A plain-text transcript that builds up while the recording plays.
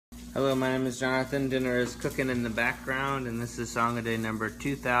Hello, my name is Jonathan. Dinner is cooking in the background, and this is song of day number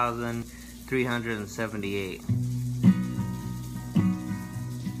 2378.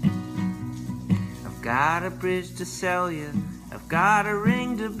 I've got a bridge to sell you, I've got a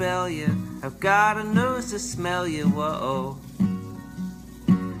ring to bell you, I've got a nose to smell you, whoa.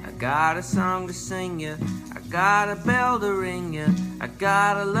 I got a song to sing you, I got a bell to ring you, I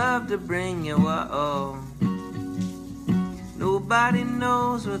got a love to bring you, whoa. Nobody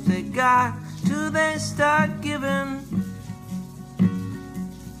knows what they got till they start giving.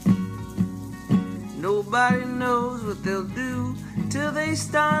 Nobody knows what they'll do till they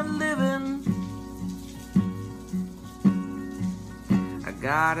start living. I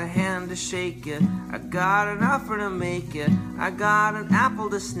got a hand to shake you, I got an offer to make you, I got an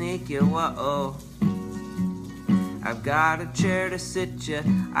apple to snake you, whoa. I've got a chair to sit you,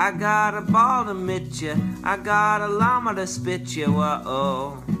 I got a ball to mitt you, I got a llama to spit you,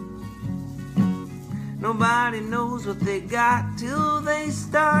 whoa. Nobody knows what they got till they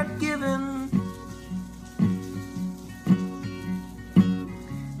start giving.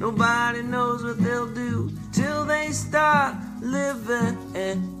 Nobody knows what they'll do till they start living.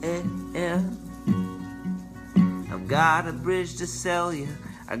 I've got a bridge to sell you,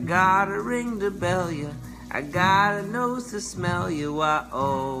 I got a ring to bell you, I got a nose to smell you,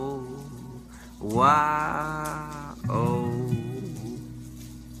 wah-oh, wah-oh.